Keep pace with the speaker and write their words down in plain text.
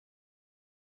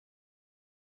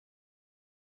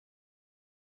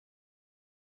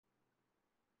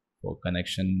For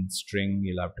connection string,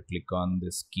 you'll have to click on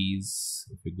this keys.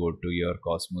 If you go to your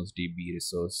Cosmos DB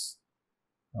resource,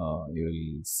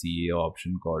 you'll see an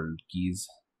option called keys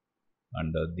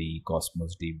under the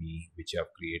Cosmos DB which you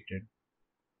have created,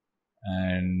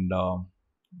 and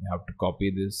you have to copy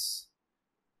this.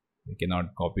 You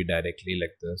cannot copy directly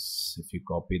like this. If you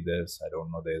copy this, I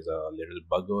don't know, there's a little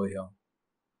bug over here.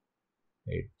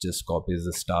 It just copies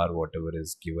the star whatever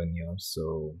is given here.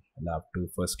 So I'll have to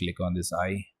first click on this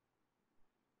I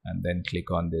and then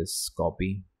click on this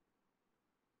copy,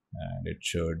 and it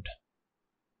should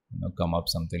come up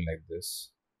something like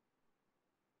this.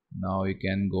 Now you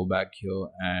can go back here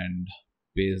and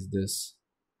paste this.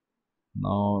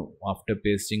 Now after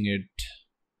pasting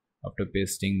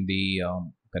the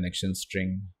connection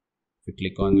string, if you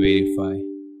click on verify,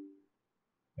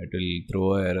 it will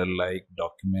throw an error like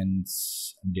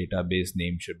documents database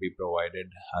name should be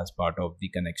provided as part of the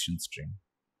connection string.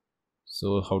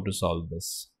 So how to solve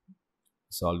this?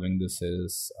 Solving this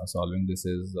is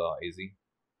easy.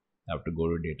 You have to go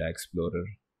to Data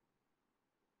Explorer,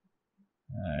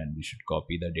 and you should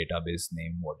copy the database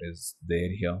name what is there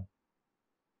here.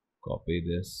 Copy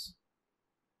this.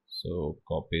 So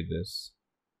copy this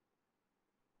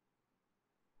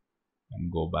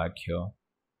and go back here.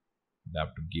 You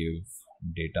have to give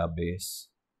database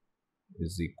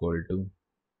is equal to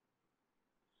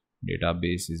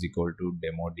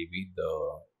DemoDB.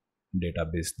 The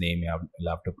database name you'll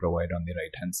have to provide on the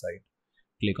right hand side.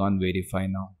 Click on verify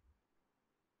now.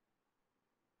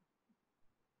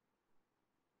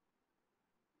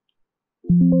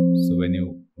 So when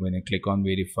you click on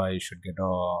verify, you should get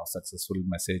a successful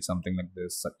message, something like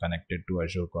this: connected to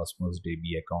Azure Cosmos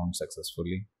DB account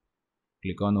successfully.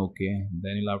 Click on OK.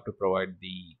 Then you'll have to provide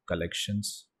the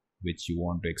collections which you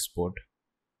want to export.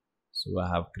 So I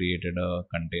have created a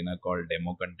container called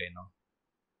demo container.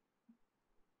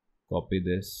 Copy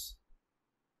this,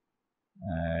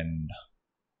 and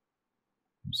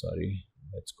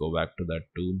let's go back to that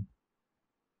tool.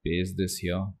 Paste this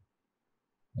here.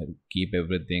 I'll keep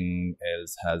everything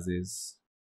else as is.